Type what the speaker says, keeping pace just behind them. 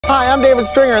Hi, I'm David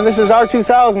Stringer, and this is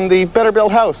R2000, the Better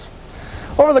Built House.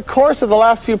 Over the course of the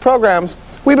last few programs,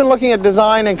 we've been looking at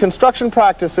design and construction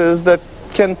practices that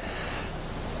can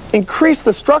increase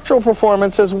the structural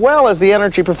performance as well as the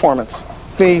energy performance,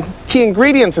 the key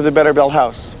ingredients of the Better Built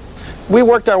House. We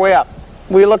worked our way up.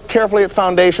 We looked carefully at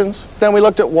foundations, then we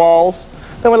looked at walls,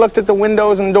 then we looked at the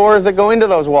windows and doors that go into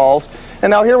those walls,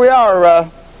 and now here we are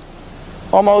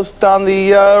almost on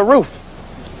the roof.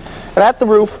 And at the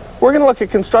roof, we're going to look at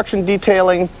construction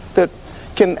detailing that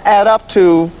can add up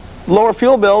to lower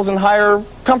fuel bills and higher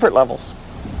comfort levels.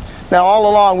 Now,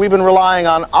 all along, we've been relying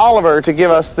on Oliver to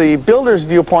give us the builder's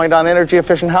viewpoint on energy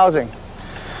efficient housing.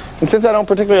 And since I don't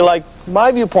particularly like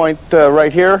my viewpoint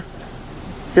right here,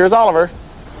 here's Oliver.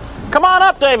 Come on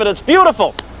up, David. It's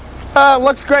beautiful.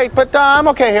 Looks great, but I'm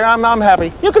okay here. I'm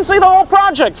happy. You can see the whole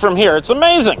project from here. It's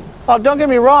amazing. Oh, don't get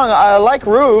me wrong. I like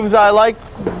roofs. I like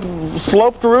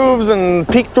sloped roofs and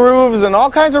peaked roofs and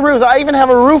all kinds of roofs. I even have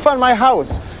a roof on my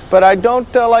house, but I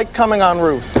don't like coming on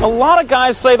roofs. A lot of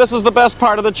guys say this is the best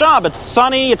part of the job. It's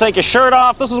sunny, you take your shirt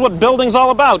off. This is what building's all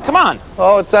about. Come on.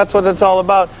 Oh, that's what it's all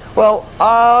about.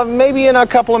 Well, maybe in a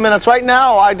couple of minutes. Right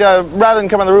now, rather than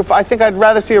come on the roof, I think I'd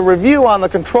rather see a review on the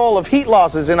control of heat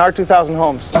losses in R2000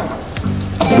 homes.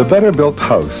 The Better Built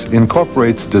House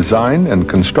incorporates design and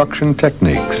construction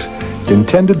techniques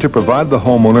intended to provide the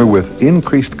homeowner with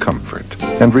increased comfort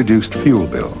and reduced fuel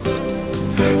bills.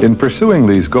 In pursuing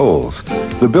these goals,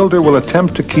 the builder will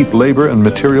attempt to keep labor and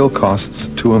material costs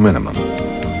to a minimum.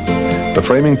 The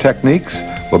framing techniques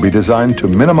will be designed to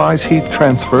minimize heat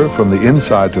transfer from the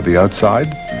inside to the outside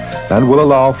and will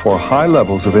allow for high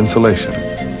levels of insulation.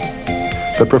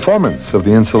 The performance of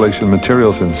the insulation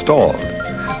materials installed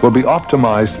will be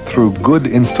optimized through good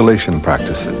installation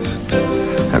practices,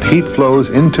 and heat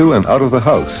flows into and out of the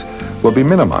house will be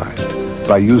minimized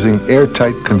by using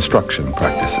airtight construction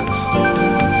practices.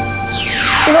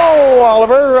 You know,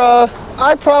 Oliver,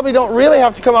 I probably don't really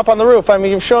have to come up on the roof. I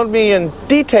mean, you've shown me in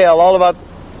detail all about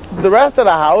the rest of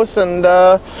the house, and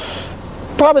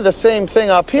probably the same thing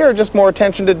up here, just more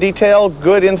attention to detail,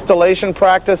 good installation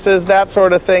practices, that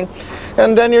sort of thing.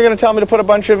 And then you're going to tell me to put a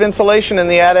bunch of insulation in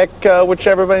the attic, which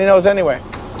everybody knows anyway.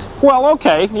 Well,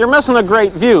 okay, you're missing a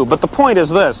great view, but the point is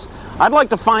this. I'd like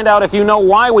to find out if you know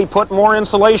why we put more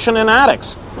insulation in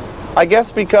attics. I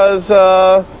guess because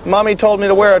Mommy told me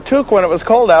to wear a toque when it was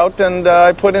cold out, and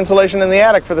I put insulation in the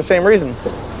attic for the same reason.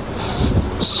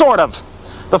 Sort of.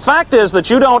 The fact is that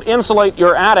you don't insulate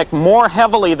your attic more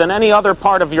heavily than any other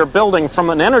part of your building from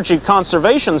an energy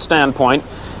conservation standpoint.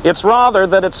 It's rather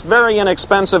that it's very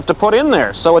inexpensive to put in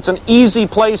there. So it's an easy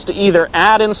place to either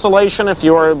add insulation if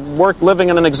you're living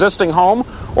in an existing home,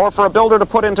 or for a builder to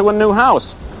put into a new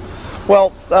house.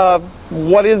 Well,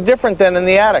 what is different then in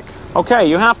the attic? Okay,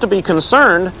 you have to be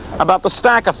concerned about the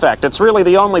stack effect. It's really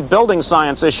the only building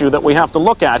science issue that we have to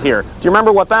look at here. Do you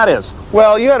remember what that is?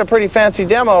 Well, you had a pretty fancy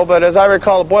demo, but as I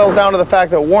recall, it boils down to the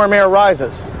fact that warm air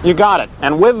rises. You got it.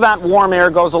 And with that warm air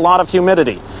goes a lot of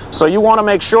humidity. So you want to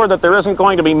make sure that there isn't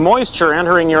going to be moisture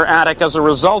entering your attic as a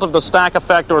result of the stack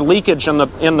effect or leakage in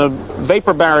the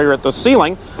vapor barrier at the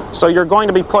ceiling. So you're going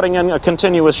to be putting in a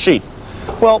continuous sheet.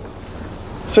 Well,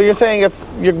 so you're saying if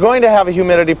you're going to have a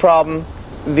humidity problem,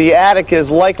 the attic is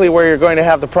likely where you're going to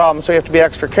have the problem, so you have to be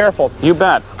extra careful. You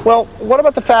bet. Well, what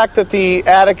about the fact that the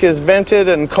attic is vented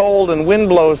and cold and wind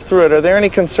blows through it? Are there any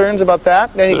concerns about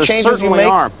that? Any There changes you certainly make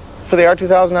are. for the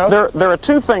R2000 house? There are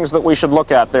two things that we should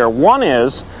look at there. One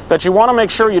is that you want to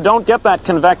make sure you don't get that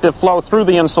convective flow through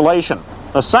the insulation.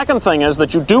 The second thing is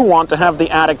that you do want to have the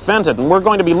attic vented, and we're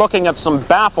going to be looking at some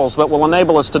baffles that will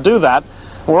enable us to do that.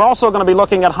 We're also going to be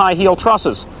looking at high heel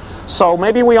trusses. So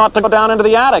maybe we ought to go down into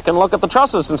the attic and look at the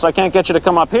trusses, since I can't get you to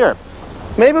come up here.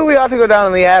 Maybe we ought to go down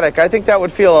in the attic. I think that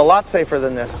would feel a lot safer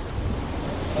than this.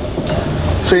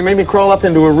 So you made me crawl up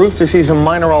into a roof to see some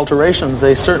minor alterations.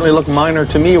 They certainly look minor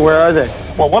to me. Where are they?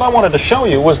 Well, what I wanted to show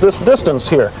you was this distance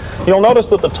here. You'll notice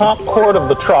that the top chord of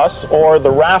the truss, or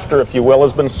the rafter if you will,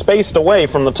 has been spaced away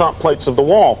from the top plates of the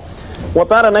wall. What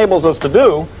that enables us to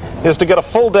do is to get a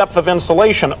full depth of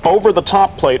insulation over the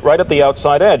top plate right at the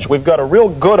outside edge. We've got a real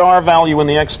good R value in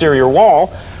the exterior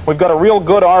wall. We've got a real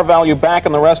good R value back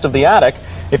in the rest of the attic.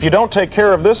 If you don't take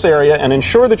care of this area and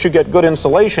ensure that you get good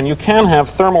insulation, you can have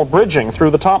thermal bridging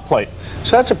through the top plate.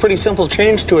 So that's a pretty simple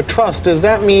change to a truss. Does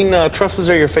that mean trusses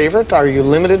are your favorite? Are you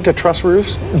limited to truss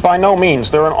roofs? By no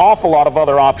means. There are an awful lot of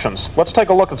other options. Let's take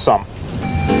a look at some.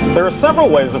 There are several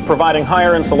ways of providing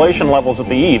higher insulation levels at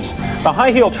the eaves. The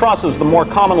high heel truss is the more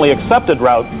commonly accepted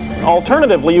route.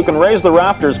 Alternatively, you can raise the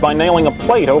rafters by nailing a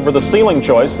plate over the ceiling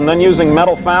joists and then using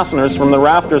metal fasteners from the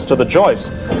rafters to the joists.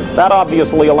 That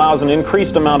obviously allows an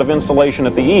increased amount of insulation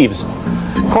at the eaves.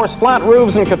 Of course, flat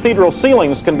roofs and cathedral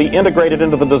ceilings can be integrated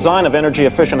into the design of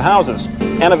energy-efficient houses.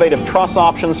 Innovative truss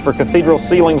options for cathedral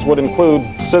ceilings would include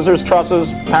scissors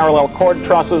trusses, parallel cord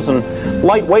trusses, and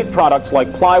lightweight products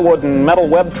like plywood and metal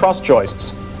web truss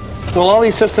joists. Well, all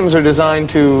these systems are designed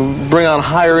to bring on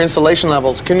higher insulation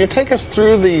levels. Can you take us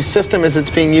through the system as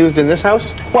it's being used in this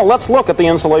house? Well, let's look at the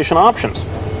insulation options.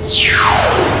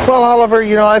 Well, Oliver,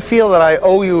 you know, I feel that I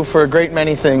owe you for a great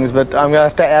many things, but I'm going to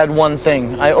have to add one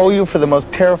thing. I owe you for the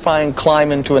most terrifying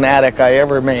climb into an attic I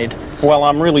ever made. Well,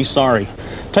 I'm really sorry.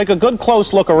 Take a good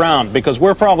close look around, because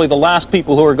we're probably the last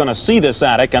people who are going to see this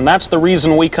attic, and that's the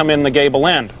reason we come in the gable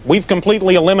end. We've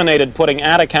completely eliminated putting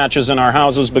attic hatches in our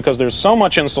houses because there's so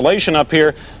much insulation up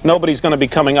here, nobody's going to be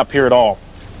coming up here at all.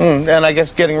 And I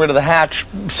guess getting rid of the hatch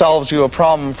solves you a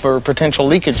problem for potential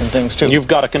leakage and things, too. You've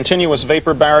got a continuous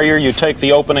vapor barrier. You take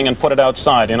the opening and put it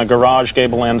outside, in a garage,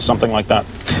 gable end, something like that.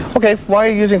 Okay, why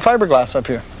are you using fiberglass up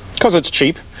here? Because it's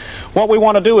cheap. What we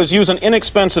want to do is use an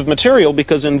inexpensive material,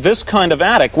 because in this kind of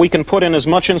attic we can put in as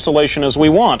much insulation as we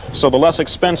want. So the less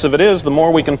expensive it is, the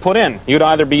more we can put in. You'd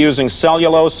either be using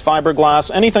cellulose, fiberglass,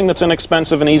 anything that's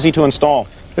inexpensive and easy to install.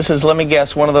 This is, let me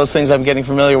guess, one of those things I'm getting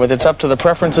familiar with. It's up to the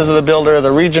preferences of the builder,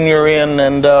 the region you're in,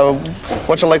 and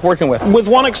what you like working with. With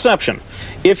one exception.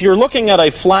 If you're looking at a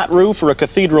flat roof or a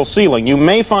cathedral ceiling, you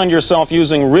may find yourself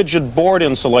using rigid board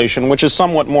insulation, which is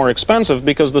somewhat more expensive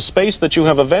because the space that you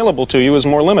have available to you is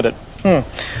more limited.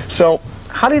 So,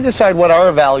 how do you decide what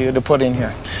R value to put in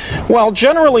here? Well,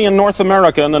 generally in North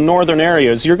America, in the northern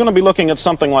areas, you're going to be looking at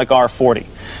something like R40.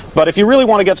 But if you really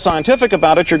want to get scientific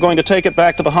about it, you're going to take it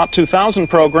back to the HOT 2000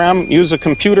 program, use a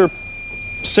computer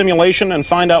simulation, and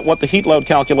find out what the heat load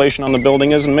calculation on the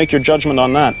building is and make your judgment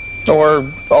on that. Or,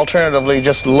 alternatively,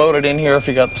 just load it in here if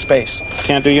you got the space.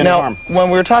 Can't do you any harm. Now, when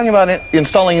we were talking about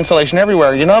installing insulation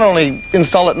everywhere, you not only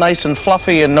install it nice and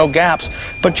fluffy and no gaps,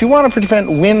 but you want to prevent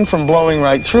wind from blowing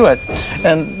right through it.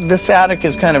 And this attic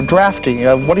is kind of drafty.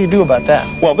 What do you do about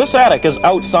that? Well, this attic is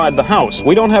outside the house.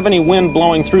 We don't have any wind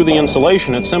blowing through the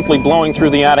insulation. It's simply blowing through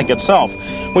the attic itself.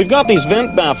 We've got these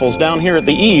vent baffles down here at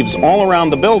the eaves all around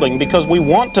the building because we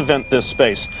want to vent this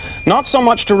space. Not so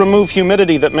much to remove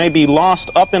humidity that may be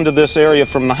lost up into this area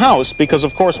from the house, because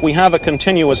of course we have a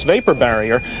continuous vapor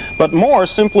barrier, but more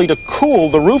simply to cool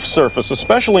the roof surface,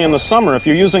 especially in the summer if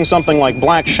you're using something like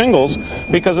black shingles,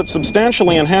 because it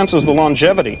substantially enhances the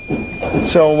longevity.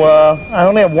 So I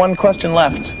only have one question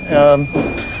left.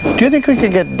 Do you think we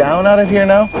could get down out of here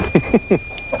now?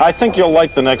 I think you'll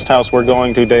like the next house we're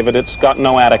going to, David. It's got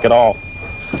no attic at all.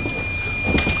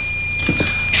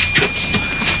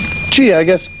 Gee, I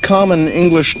guess common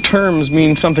English terms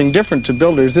mean something different to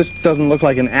builders. This doesn't look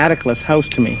like an atticless house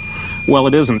to me. Well,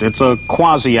 it isn't. It's a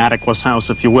quasi-atticless house,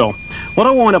 if you will. What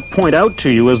I want to point out to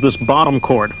you is this bottom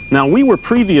cord. Now, we were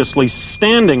previously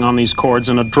standing on these cords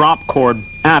in a drop cord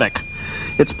attic.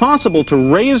 It's possible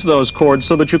to raise those cords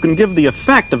so that you can give the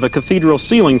effect of a cathedral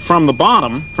ceiling from the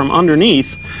bottom, from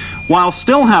underneath, while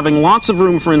still having lots of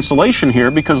room for insulation here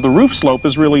because the roof slope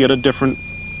is really at a different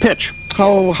pitch.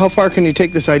 How far can you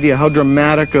take this idea? How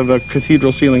dramatic of a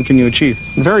cathedral ceiling can you achieve?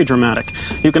 Very dramatic.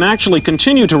 You can actually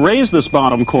continue to raise this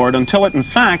bottom cord until it in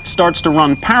fact starts to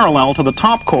run parallel to the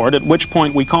top cord, at which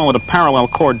point we call it a parallel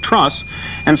cord truss,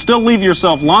 and still leave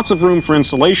yourself lots of room for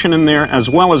insulation in there as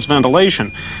well as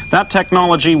ventilation. That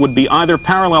technology would be either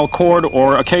parallel cord,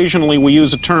 or occasionally we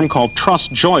use a term called truss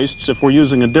joists if we're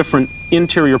using a different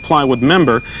interior plywood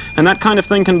member, and that kind of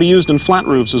thing can be used in flat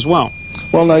roofs as well.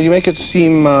 Well, now, you make it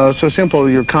seem so simple,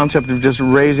 your concept of just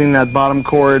raising that bottom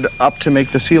cord up to make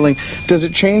the ceiling. Does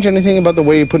it change anything about the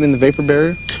way you put in the vapor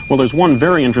barrier? Well, there's one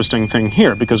very interesting thing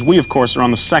here, because we, of course, are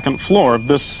on the second floor of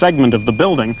this segment of the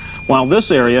building, while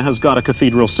this area has got a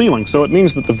cathedral ceiling. So it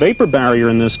means that the vapor barrier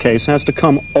in this case has to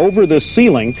come over this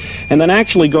ceiling and then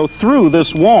actually go through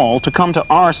this wall to come to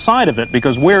our side of it,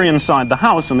 because we're inside the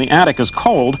house and the attic is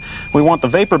cold. We want the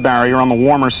vapor barrier on the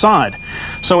warmer side.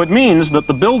 So it means that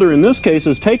the builder in this case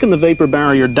has taken the vapor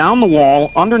barrier down the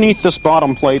wall, underneath this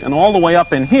bottom plate, and all the way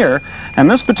up in here, and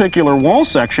this particular wall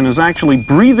section is actually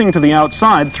breathing to the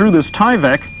outside through this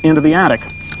Tyvek into the attic.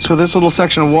 So this little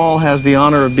section of wall has the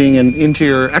honor of being an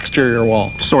interior-exterior wall?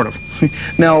 Sort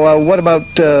of. Now, what about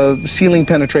ceiling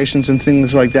penetrations and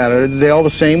things like that? Are they all the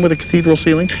same with a cathedral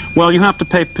ceiling? Well, you have to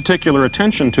pay particular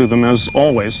attention to them, as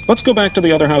always. Let's go back to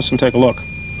the other house and take a look.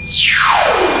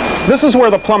 This is where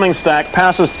the plumbing stack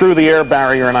passes through the air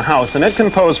barrier in a house, and it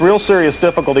can pose real serious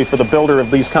difficulty for the builder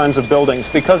of these kinds of buildings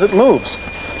because it moves.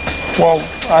 Well,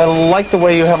 I like the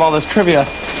way you have all this trivia.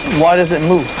 Why does it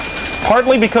move?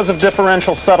 Partly because of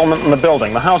differential settlement in the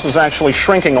building. The house is actually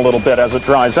shrinking a little bit as it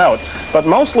dries out, but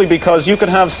mostly because you could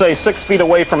have, say, 6 feet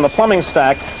away from the plumbing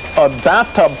stack a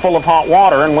bathtub full of hot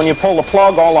water, and when you pull the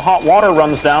plug, all the hot water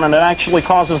runs down, and it actually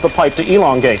causes the pipe to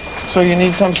elongate. So you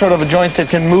need some sort of a joint that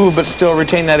can move but still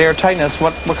retain that air tightness.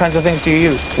 What kinds of things do you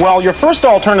use? Well, your first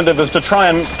alternative is to try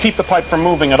and keep the pipe from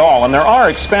moving at all, and there are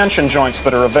expansion joints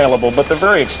that are available, but they're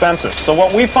very expensive. So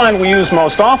what we find we use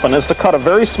most often is to cut a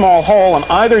very small hole and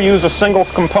either use a single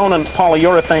component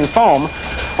polyurethane foam,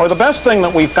 or the best thing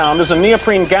that we found is a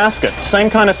neoprene gasket. Same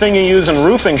kind of thing you use in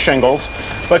roofing shingles,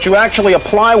 but you actually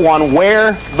apply one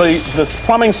where this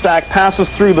plumbing stack passes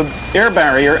through the air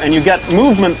barrier, and you get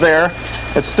movement there.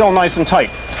 It's still nice and tight.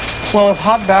 Well, if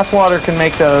hot bath water can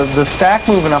make the stack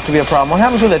move enough to be a problem, what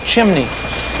happens with a chimney?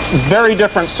 Very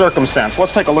different circumstance.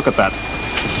 Let's take a look at that.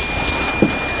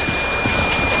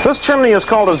 This chimney is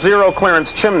called a zero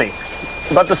clearance chimney.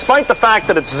 But despite the fact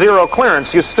that it's zero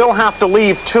clearance, you still have to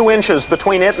leave 2 inches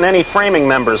between it and any framing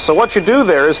members. So what you do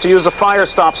there is to use a fire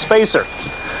stop spacer.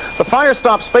 The fire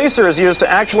stop spacer is used to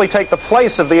actually take the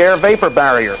place of the air vapor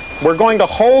barrier. We're going to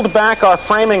hold back our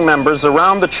framing members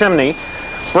around the chimney,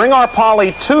 bring our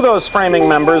poly to those framing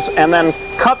members, and then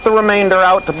cut the remainder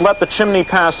out to let the chimney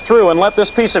pass through, and let this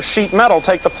piece of sheet metal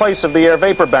take the place of the air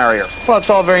vapor barrier. Well, it's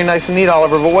all very nice and neat,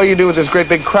 Oliver, but what do you do with this great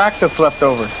big crack that's left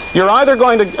over? You're either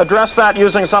going to address that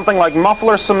using something like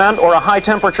muffler cement or a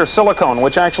high-temperature silicone,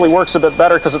 which actually works a bit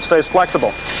better because it stays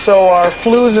flexible. So are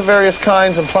flues of various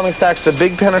kinds and plumbing stacks the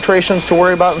big penetrations to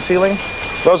worry about in ceilings?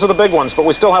 Those are the big ones, but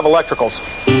we still have electricals.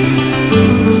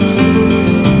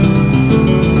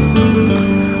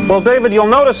 Well, David, you'll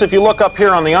notice if you look up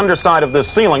here on the underside of this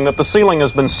ceiling that the ceiling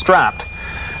has been strapped.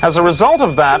 As a result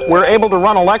of that, we're able to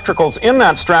run electricals in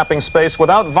that strapping space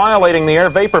without violating the air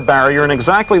vapor barrier in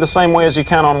exactly the same way as you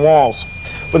can on walls.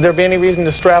 Would there be any reason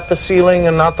to strap the ceiling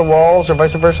and not the walls, or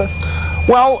vice versa?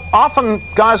 Well, often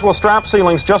guys will strap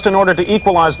ceilings just in order to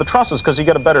equalize the trusses because you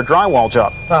get a better drywall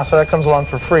job. Ah, so that comes along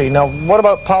for free. Now, what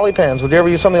about polypans? Would you ever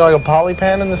use something like a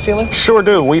polypan in the ceiling? Sure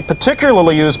do. We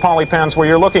particularly use polypans where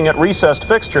you're looking at recessed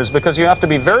fixtures because you have to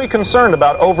be very concerned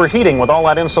about overheating with all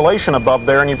that insulation above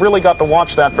there, and you've really got to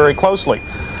watch that very closely.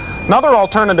 Another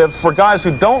alternative for guys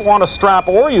who don't want to strap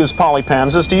or use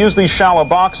polypans is to use these shallow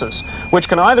boxes, which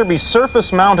can either be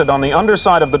surface mounted on the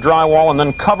underside of the drywall and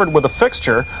then covered with a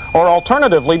fixture, or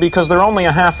alternatively, because they're only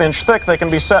a ½ inch thick, they can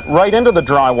be set right into the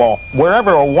drywall.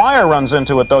 Wherever a wire runs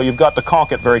into it, though, you've got to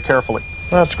caulk it very carefully.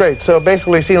 That's great. So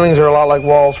basically ceilings are a lot like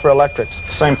walls for electrics.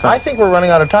 Same thing. I think we're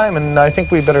running out of time, and I think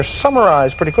we better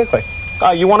summarize pretty quickly.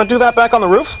 You want to do that back on the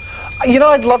roof? You know,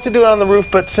 I'd love to do it on the roof,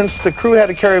 but since the crew had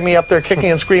to carry me up there kicking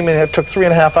and screaming, it took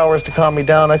 3.5 hours to calm me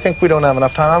down. I think we don't have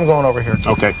enough time. I'm going over here.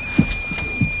 Okay.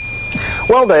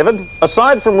 Well, David,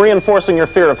 aside from reinforcing your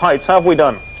fear of heights, how have we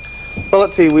done? Well,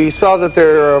 let's see. We saw that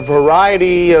there are a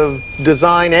variety of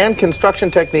design and construction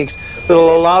techniques that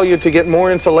will allow you to get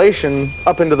more insulation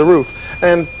up into the roof,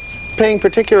 and paying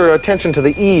particular attention to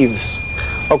the eaves.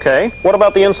 Okay. What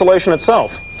about the insulation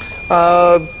itself?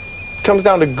 Comes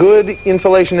down to good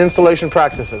installation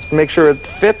practices. Make sure it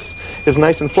fits, is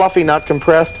nice and fluffy, not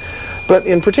compressed. But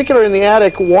in particular in the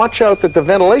attic, watch out that the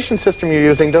ventilation system you're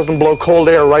using doesn't blow cold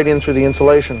air right in through the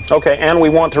insulation. Okay, and we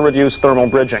want to reduce thermal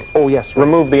bridging. Oh, yes. Right.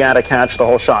 Remove the attic hatch, the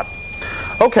whole shot.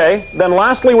 Okay, then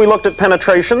lastly we looked at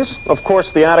penetrations. Of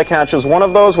course, the attic hatch is one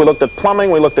of those. We looked at plumbing,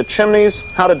 we looked at chimneys,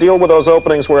 how to deal with those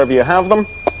openings wherever you have them.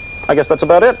 I guess that's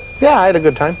about it. Yeah, I had a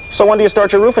good time. So when do you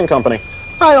start your roofing company?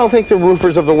 I don't think the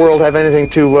roofers of the world have anything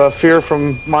to fear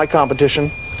from my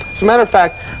competition. As a matter of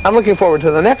fact, I'm looking forward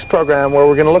to the next program where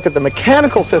we're going to look at the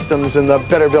mechanical systems in the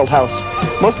better built house.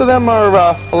 Most of them are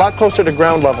a lot closer to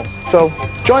ground level. So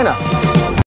join us.